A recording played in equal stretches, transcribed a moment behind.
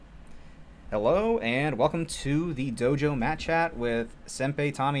Hello and welcome to the Dojo Mat Chat with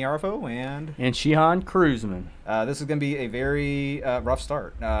Sempai Tommy Arfo and Shihan Cruiseman. This is going to be a very rough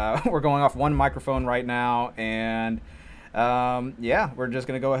start. We're going off one microphone right now, and we're just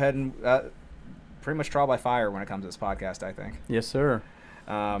going to go ahead and pretty much trial by fire when it comes to this podcast, I think. Yes, sir.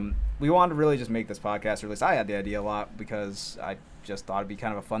 We wanted to really just make this podcast, or at least I had the idea a lot, because I just thought it'd be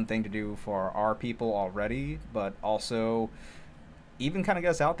kind of a fun thing to do for our people already, but also even kind of get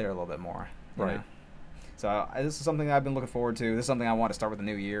us out there a little bit more. Right. Know? So this is something I've been looking forward to. This is something I want to start with the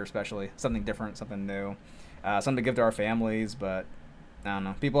new year, especially. Something different, something new. Something to give to our families, but I don't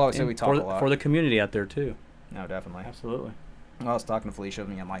know. People always say we talk a lot. For the community out there, too. No, definitely. Absolutely. I was talking to Felicia,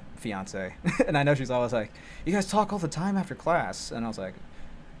 me and my fiance, and I know she's always like, you guys talk all the time after class. And I was like,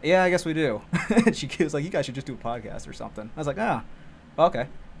 yeah, I guess we do. And she was like, you guys should just do a podcast or something. I was like, okay.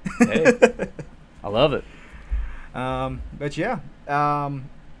 Hey, I love it. But yeah,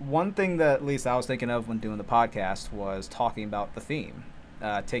 one thing that at least I was thinking of when doing the podcast was talking about the theme,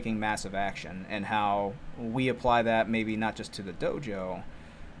 taking massive action, and how we apply that maybe not just to the dojo,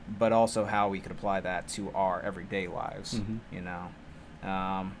 but also how we could apply that to our everyday lives. Mm-hmm. You know,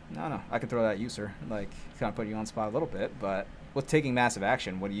 I don't know. I could throw that at you, sir. Like, kind of put you on the spot a little bit, but with taking massive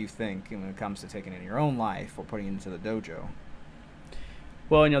action, what do you think when it comes to taking it in your own life or putting it into the dojo?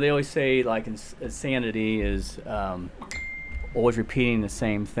 Well, they always say, like, insanity is always repeating the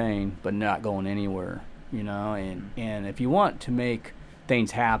same thing but not going anywhere, and if you want to make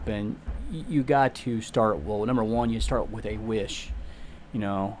things happen, you got to start, well, number one, you start with a wish,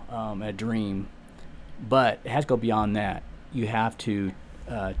 a dream, but it has to go beyond that. You have to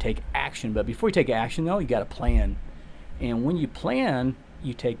take action, but before you take action, though, you got to plan, and when you plan,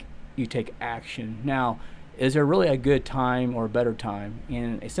 you take action. Now, is there really a good time or a better time?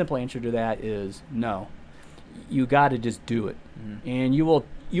 And a simple answer to that is no. You got to just do it, and you will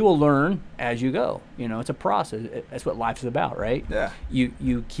learn as you go. It's a process. That's what life's about, right? Yeah.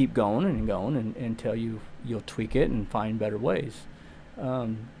 You keep going and going until you'll tweak it and find better ways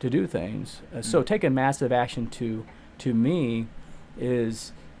to do things. So taking massive action to me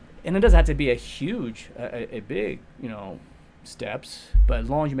is, and it doesn't have to be a huge, a big, steps, but as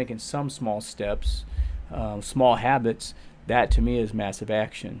long as you're making some small steps, small habits, that to me is massive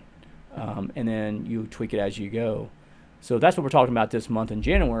action. And then you tweak it as you go. So that's what we're talking about this month in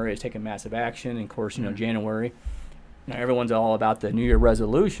January, is taking massive action. And of course, January, everyone's all about the New Year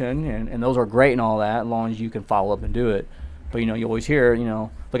resolution, and those are great and all that, as long as you can follow up and do it. But you always hear,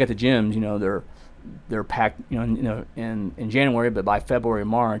 look at the gyms, they're packed, in January, but by February,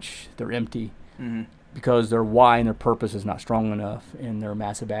 March, they're empty because their why and their purpose is not strong enough, and their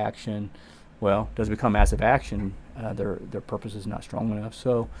massive action, well, does become massive action. Their purpose is not strong enough.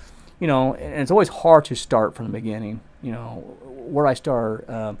 So, and it's always hard to start from the beginning. Where I start.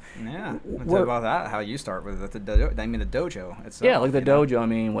 Talk about that. How you start with the dojo. I mean, the dojo itself. Yeah, like the dojo. I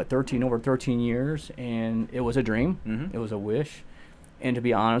mean, over 13 years, and it was a dream. Mm-hmm. It was a wish, and to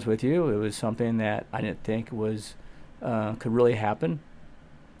be honest with you, it was something that I didn't think was could really happen.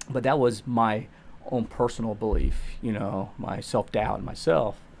 But that was my own personal belief. My self-doubt in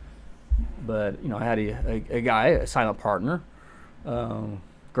myself. But I had a guy, a silent partner,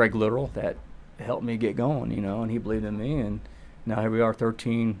 Greg Little, that helped me get going, and he believed in me, and now here we are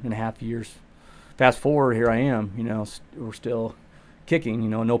 13 and a half years. Fast forward, here I am, we're still kicking,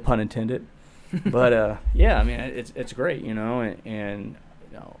 no pun intended. But I mean, it's great, and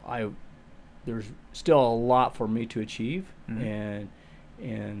there's still a lot for me to achieve and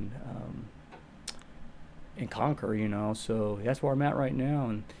conquer, so that's where I'm at right now.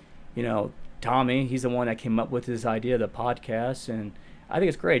 And Tommy, he's the one that came up with this idea of the podcast, and I think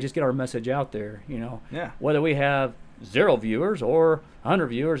it's great. Just get our message out there, Yeah. Whether we have 0 viewers or 100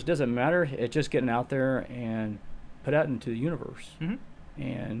 viewers, doesn't matter. It's just getting out there and put out into the universe. Mm-hmm.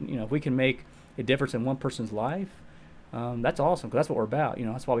 And, if we can make a difference in one person's life, that's awesome, because that's what we're about.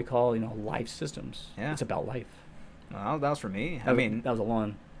 That's why we call, life systems. Yeah. It's about life. Well, that was for me. That was a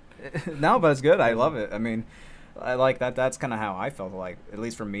long. No, but it's good. I love it. I mean, I like that. That's kind of how I felt. Like, at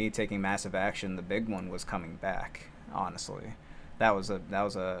least for me, taking massive action, the big one was coming back. Honestly, that was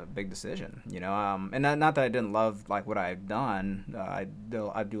a big decision. And not that I didn't love like what I've done. I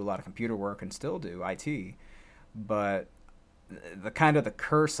do a lot of computer work and still do IT, but the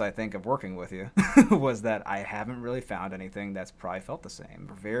curse, I think, of working with you was that I haven't really found anything that's probably felt the same.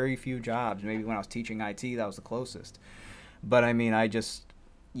 Very few jobs. Maybe when I was teaching IT, that was the closest. But I mean, I just,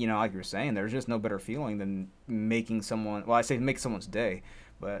 like you were saying, there's just no better feeling than making someone, well, I say make someone's day,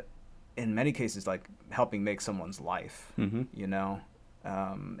 but in many cases, like helping make someone's life, Mm-hmm.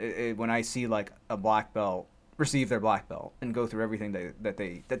 when I see like a black belt receive their black belt and go through everything that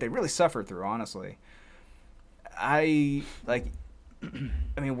they really suffered through. Honestly, I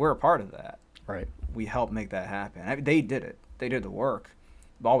mean, we're a part of that. Right. We helped make that happen. I mean, they did it. They did the work.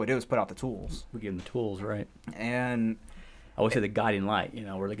 All we did was put out the tools. We give them the tools, right? And I always say the guiding light.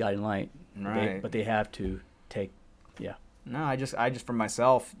 We're the guiding light. Right. But they have to take. Yeah. No, I just for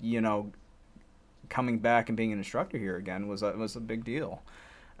myself, coming back and being an instructor here again was a big deal.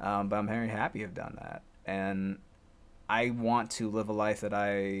 But I'm very happy to have done that, and I want to live a life that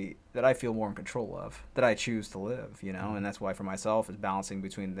I feel more in control of, that I choose to live, and that's why for myself is balancing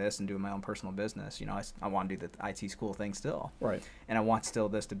between this and doing my own personal business. I want to do the IT school thing still, right? And I want still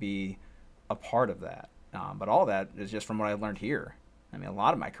this to be a part of that. But all that is just from what I've learned here. I mean, a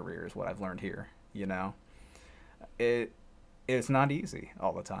lot of my career is what I've learned here. It's not easy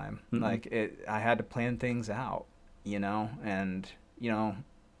all the time. Mm-hmm. I had to plan things out, and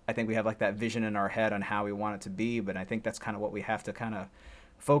I think we have like that vision in our head on how we want it to be, but I think that's kind of what we have to kind of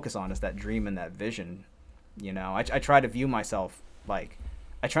focus on, is that dream and that vision. I try to view myself like,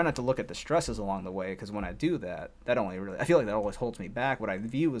 I try not to look at the stresses along the way, because when I do that only really, I feel like that always holds me back. What I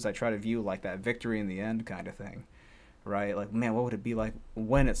view is I try to view like that victory in the end kind of thing, right? Like, man, what would it be like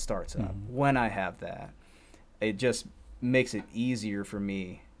when it starts up, mm-hmm. when I have that? It just makes it easier for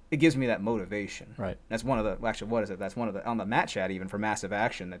me. It gives me that motivation. Right. That's one of the, actually, what is it? That's one of the, on the Mat Chat even for Massive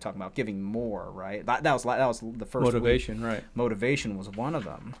Action, they're talking about giving more, right? That was the first motivation, week. Right. Motivation was one of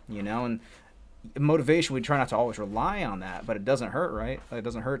them, and motivation, we try not to always rely on that, but it doesn't hurt, right? It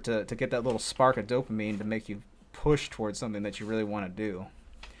doesn't hurt to get that little spark of dopamine to make you push towards something that you really want to do.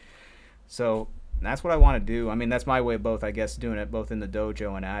 So that's what I want to do. I mean, that's my way of both, I guess, doing it both in the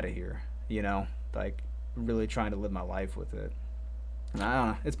dojo and out of here, like really trying to live my life with it. I don't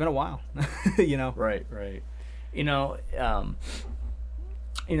know. It's been a while, Right. There's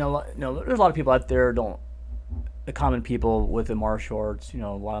a lot of people out there the common people with the martial arts, a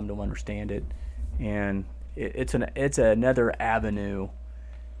lot of them don't understand it, and it's another avenue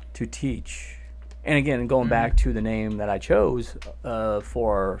to teach. And again, going back to the name that I chose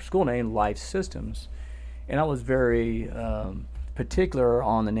for our school name, Life Systems, and I was very particular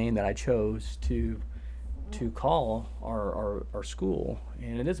on the name that I chose to call our school,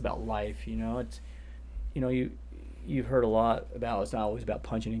 and it is about life. You've heard a lot about, it's not always about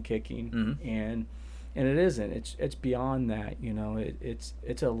punching and kicking, mm-hmm. and it isn't. It's beyond that. It's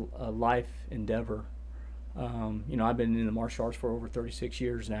a life endeavor. I've been in the martial arts for over 36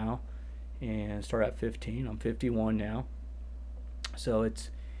 years now, and started at 15. I'm 51 now, so it's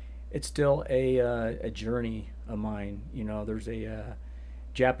still a journey of mine. There's a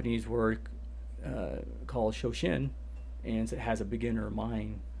Japanese word called Shoshin, and it has a beginner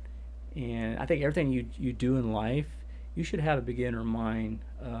mind. And I think everything you do in life, you should have a beginner mind.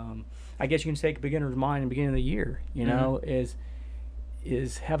 I guess you can take a beginner's mind in the beginning of the year, mm-hmm.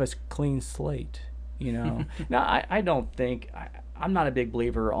 is have a clean slate, Now, I don't think, I'm not a big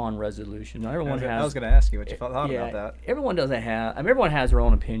believer on resolution. I was going to ask you what you thought about that. Everyone everyone has their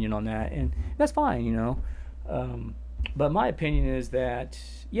own opinion on that, and that's fine, But my opinion is that,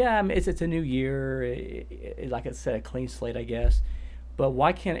 it's a new year. Like I said, a clean slate, I guess. But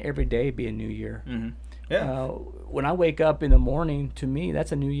why can't every day be a new year? Mm-hmm. Yeah. When I wake up in the morning, to me,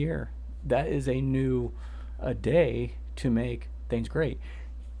 that's a new year. That is a new day to make things great.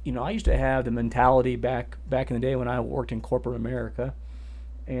 I used to have the mentality back in the day when I worked in corporate America,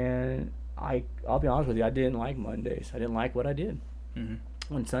 and I'll be honest with you, I didn't like Mondays. I didn't like what I did.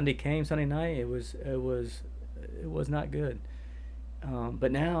 Mm-hmm. When Sunday came, Sunday night, it was not good.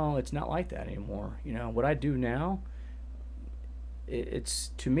 But now it's not like that anymore. What I do now,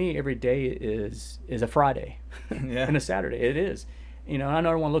 it's, to me, every day is a Friday and a Saturday. It is. I know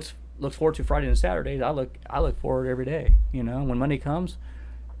everyone looks forward to Friday and Saturdays. I look forward every day. When Monday comes,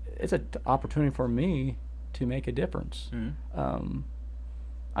 it's an opportunity for me to make a difference. Mm-hmm.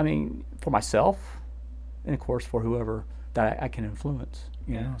 I mean, for myself, and of course for whoever that I can influence.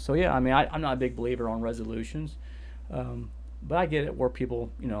 You know. So I'm not a big believer on resolutions, but I get it where people,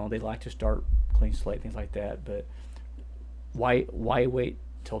 they like to start clean slate, things like that. But why wait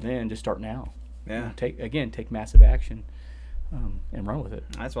till then? Just start now. Yeah. Take massive action, and run with it.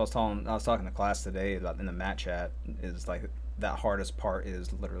 That's what I was talking to class today about in the Mat Chat. Is like that hardest part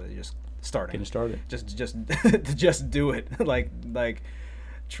is literally just starting. Getting started. Just do it. like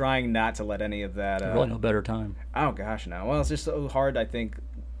trying not to let any of that. Really no better time. Oh gosh, no. Well, it's just so hard. I think.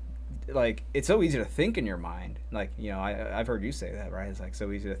 Like, it's so easy to think in your mind. Like, I've heard you say that, right? It's like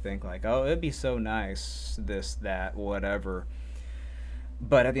so easy to think like, oh, it'd be so nice, this, that, whatever.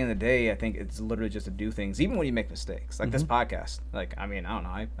 But at the end of the day, I think it's literally just to do things, even when you make mistakes. Like this podcast. Like, I mean, I don't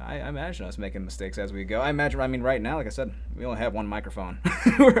know. I imagine us making mistakes as we go. I mean, right now, like I said, we only have one microphone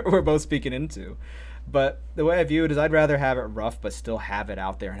we're both speaking into. But the way I view it is I'd rather have it rough, but still have it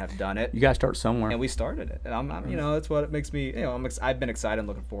out there and have done it. You got to start somewhere. And we started it. And I'm you know, that's what it makes me, you know, I've been excited and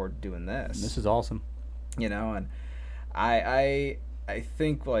looking forward to doing this. This is awesome. You know, and I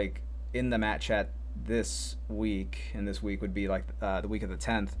think, like, in the Matt Chat this week, and this week would be like the week of the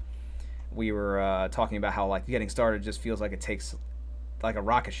 10th, we were talking about how, like, getting started just feels like it takes, like a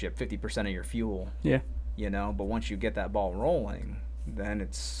rocket ship, 50% of your fuel. Yeah. You know, but once you get that ball rolling, then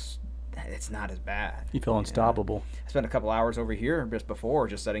it's not as bad. You feel unstoppable. Know? I spent a couple hours over here just before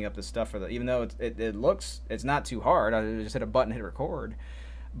just setting up this stuff for even though it's not too hard. I just hit a button, hit record.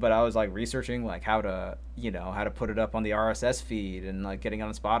 But I was, like, researching, like, how to put it up on the RSS feed and, like, getting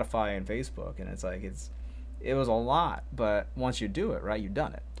on Spotify and Facebook. And it's like, it was a lot. But once you do it, right, you've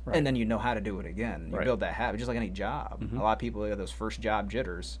done it. Right. And then you know how to do it again. You build that habit, just like any job. Mm-hmm. A lot of people have those first job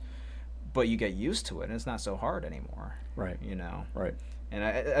jitters, but you get used to it, and it's not so hard anymore. Right. You know? Right. And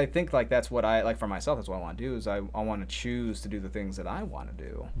I think, like, that's what I, like, for myself, that's what I want to do is I want to choose to do the things that I want to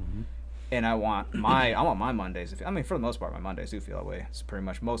do. Mm-hmm. And I want my Mondays. For the most part, my Mondays do feel that way. It's pretty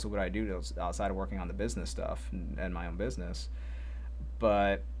much most of what I do outside of working on the business stuff and my own business.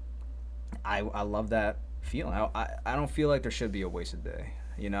 But I love that feeling. I don't feel like there should be a wasted day.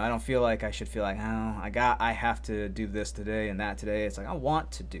 You know, I don't feel like I should feel like, I have to do this today and that today. It's like, I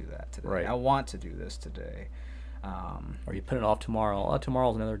want to do that today. Right. I want to do this today. Or you put it off tomorrow. Oh,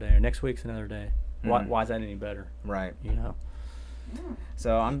 tomorrow's another day. Or next week's another day. Why is that any better? Right. You know.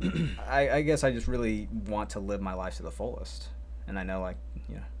 So I guess I just really want to live my life to the fullest, and I know, like,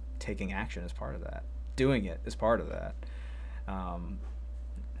 you know, taking action is part of that. Doing it is part of that.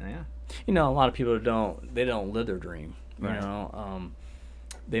 Yeah. You know, a lot of people don't live their dream. Right. You know,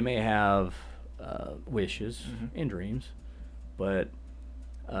 they may have wishes and dreams, but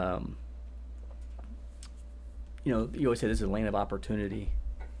you know, you always say this is a land of opportunity,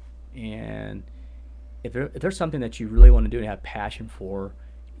 and if there's something that you really want to do and have passion for,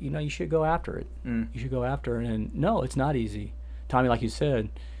 you know, you should go after it. You should go after it. And no, it's not easy. Tommy, like you said,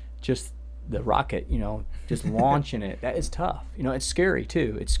 just the rocket, you know, just launching it, that is tough. You know, it's scary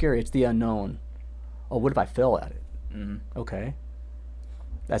too. It's scary. It's the unknown. Oh, what if I fail at it? Mm-hmm. Okay.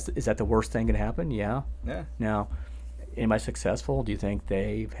 Is that the worst thing that can happen? Yeah. Yeah. Now, anybody successful? Do you think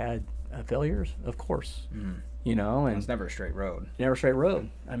they've had failures? Of course. You know, and it's never a straight road. Never a straight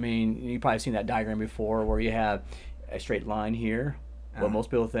road. I mean, you've probably seen that diagram before, where you have a straight line here, what most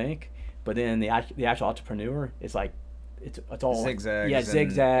people think, but then the actual entrepreneur is like, it's all zigzags. Yeah,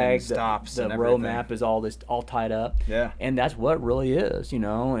 zigzags. And stops. The road map is all tied up. Yeah. And that's what it really is, you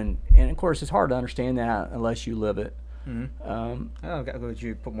know. And of course, it's hard to understand that unless you live it. Mm-hmm. Would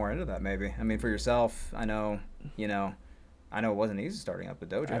you put more into that, maybe? I mean, for yourself, I know it wasn't easy starting up the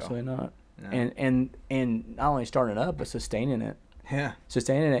dojo. Absolutely not. No. And not only starting it up, but sustaining it. Yeah.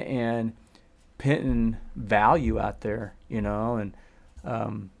 Sustaining it and putting value out there, you know, and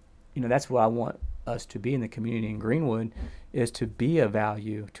you know, that's what I want us to be in the community in Greenwood, is to be a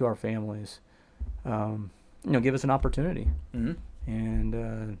value to our families. You know, give us an opportunity. Mm-hmm.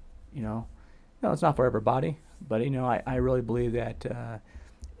 And you know, it's not for everybody, but you know, I really believe that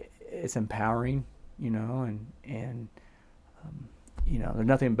it's empowering, you know, and you know, there's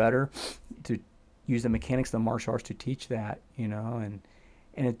nothing better to use the mechanics of the martial arts to teach that, you know, and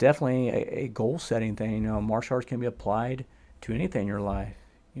it's definitely a goal-setting thing. You know, martial arts can be applied to anything in your life.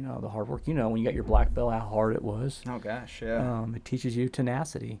 You know, the hard work, you know, when you got your black belt, how hard it was. Oh, gosh, yeah. It teaches you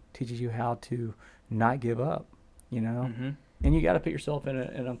tenacity, teaches you how to not give up, you know. Mm-hmm. And you got to put yourself in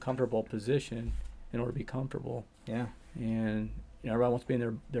an uncomfortable position in order to be comfortable. Yeah. And, you know, everybody wants to be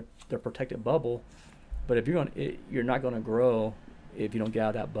in their protected bubble. But if you're not going to grow if you don't get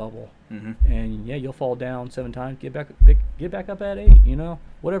out of that bubble. Mm-hmm. And yeah, you'll fall down 7 times, get back up at 8, you know,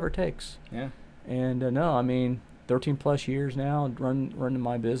 whatever it takes. Yeah. And no, I mean, 13 plus years now running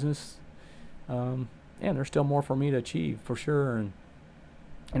my business. And there's still more for me to achieve for sure.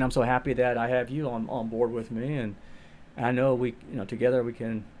 And I'm so happy that I have you on board with me, and I know together we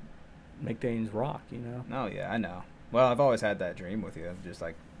can make things rock, you know. Oh yeah, I know. Well, I've always had that dream with you. Just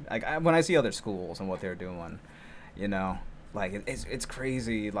like when I see other schools and what they're doing, you know, like it's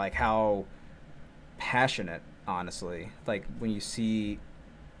crazy, like how passionate, honestly. Like when you see,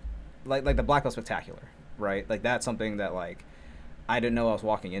 like the Black Belt Spectacular, right? Like that's something that like I didn't know I was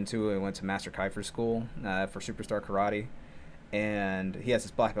walking into. I went to Master Kiefer's school for Superstar Karate, and he has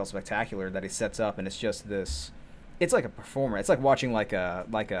this Black Belt Spectacular that he sets up, and it's just this it's like a performer. It's like watching like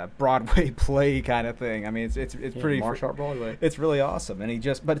a Broadway play kind of thing. I mean, it's pretty martial art Broadway. It's really awesome, and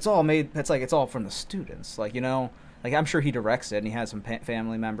but it's all made. It's all from the students. Like, like I'm sure he directs it, and he has some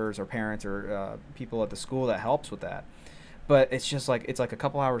family members or parents or people at the school that helps with that. But it's just like a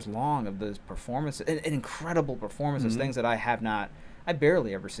couple hours long of those performances, and incredible performances, things that I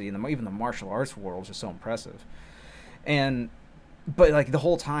barely ever see. Even the martial arts world is just so impressive, but like the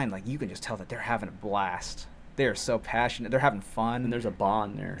whole time, like you can just tell that they're having a blast. They're so passionate. They're having fun. And there's a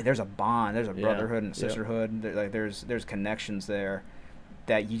bond there. There's a bond. There's a brotherhood and sisterhood. Like there's connections there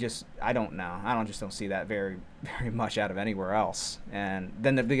that I don't know. I don't see that very, very much out of anywhere else. And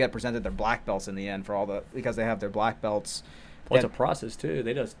then they get presented their black belts in the end because they have their black belts. Well, it's a process too.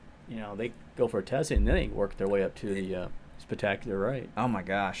 They just, they go for a testing and then they work their way up to the spectacular right. Oh my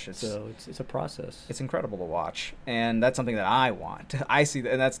gosh! It's a process. It's incredible to watch, and that's something that I want. I see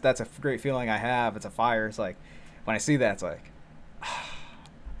that, and that's a great feeling I have. It's a fire. It's like when I see that, it's like,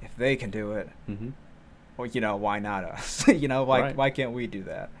 if they can do it, well, why not us? Why can't we do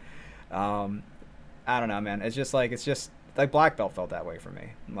that? I don't know, man. It's just like black belt felt that way for me.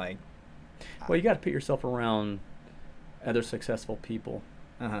 Like, well, you got to put yourself around other successful people,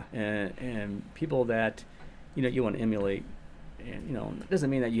 and people that you want to emulate. And it doesn't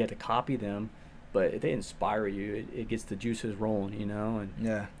mean that you have to copy them, but if they inspire you, it gets the juices rolling, and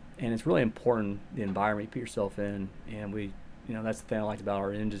it's really important, the environment you put yourself in. And we, that's the thing I liked about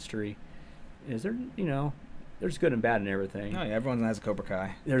our industry, is there's good and bad in everything. Oh yeah, everyone has a Cobra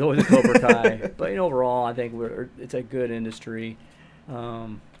Kai. There's always a Cobra Kai, but overall, I think it's a good industry,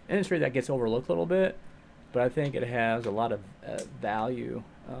 industry that gets overlooked a little bit, but I think it has a lot of value.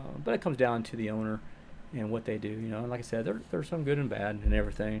 But it comes down to the owner and what they do, and like I said, there's some good and bad and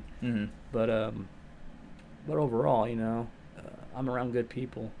everything. But overall, I'm around good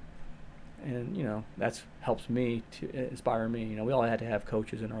people, and that's helps me to inspire me. We all had to have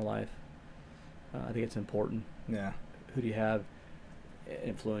coaches in our life. I think it's important. Yeah. Who do you have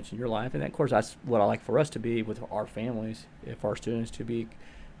influence in your life? And of course, that's what I like for us to be with our families. If our students to be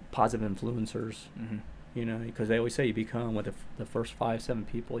positive influencers, because they always say you become what the first 5-7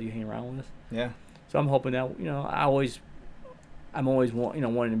 people you hang around with. Yeah. So I'm hoping that I'm always wanting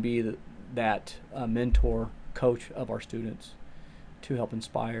to be that mentor, coach of our students, to help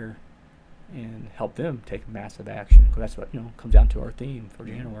inspire and help them take massive action. Because that's what comes down to our theme for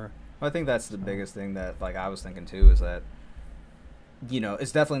January. Well, I think that's the biggest thing that I was thinking too, is that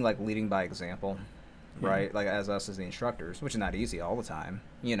it's definitely like leading by example, right? Like as us as the instructors, which is not easy all the time.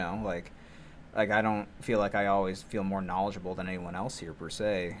 Like I don't feel like I always feel more knowledgeable than anyone else here per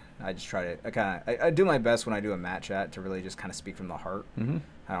se. I just try to I do my best when I do a mat chat to really just kind of speak from the heart.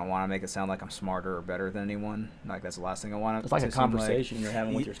 I don't want to make it sound like I'm smarter or better than anyone. Like that's the last thing I want. It's like a conversation you're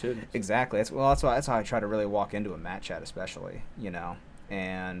having with your students. Exactly. That's how I try to really walk into a mat chat, especially.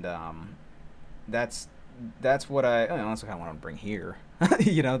 And that's what that's what I want to bring here.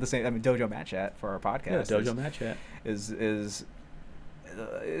 The same. Dojo mat chat for our podcast. Yeah, Dojo mat chat is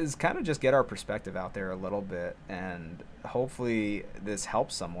kind of just get our perspective out there a little bit, and hopefully this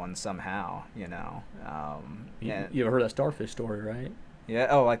helps someone somehow. You ever heard that starfish story, right? Yeah.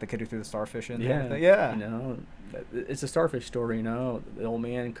 Oh, like the kid who threw the starfish in. Yeah. Yeah. It's a starfish story. The old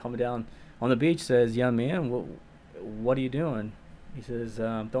man coming down on the beach says, "Young man, what are you doing?" He says,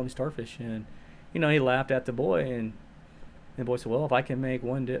 "Throwing starfish in." He laughed at the boy, and the boy said, "Well, if I can make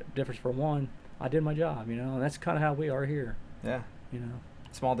one difference for one, I did my job." And that's kind of how we are here. Yeah.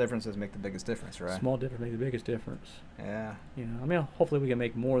 Small differences make the biggest difference, right? Small difference make the biggest difference. Yeah. Hopefully we can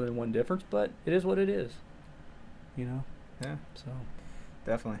make more than one difference, but it is what it is. Yeah. So.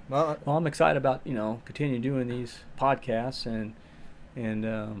 Definitely. Well, I'm excited about continuing doing these podcasts and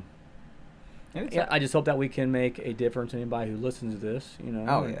yeah, I just hope that we can make a difference in anybody who listens to this.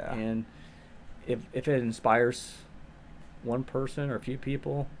 Oh yeah. And if it inspires one person or a few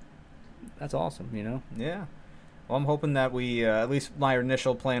people, that's awesome. Yeah. Well, I'm hoping that we, at least my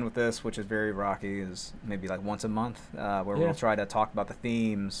initial plan with this, which is very rocky, is maybe like once a month, where we'll try to talk about the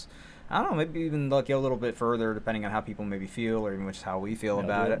themes. I don't know, maybe even go a little bit further, depending on how people maybe feel, or even just how we feel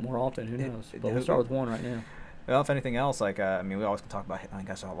about it. More often, who knows? But we'll start with one right now. Well, if anything else, we always can talk about, I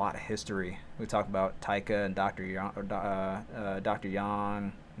guess, a lot of history. We talk about Taika and Dr. Yang.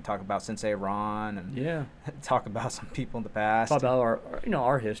 We talk about Sensei Ron, and talk about some people in the past. Talk about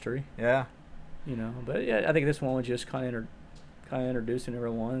our history. Yeah. But yeah, I think this one was just kind of introducing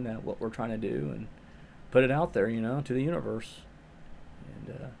everyone that what we're trying to do and put it out there, to the universe.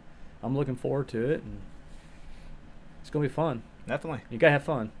 And I'm looking forward to it, and it's gonna be fun. Definitely. You gotta have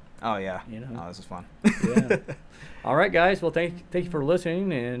fun. Oh yeah. This is fun. Yeah. All right, guys. Well, thank you for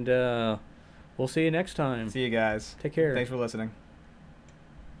listening, and We'll see you next time. See you guys. Take care. Thanks for listening.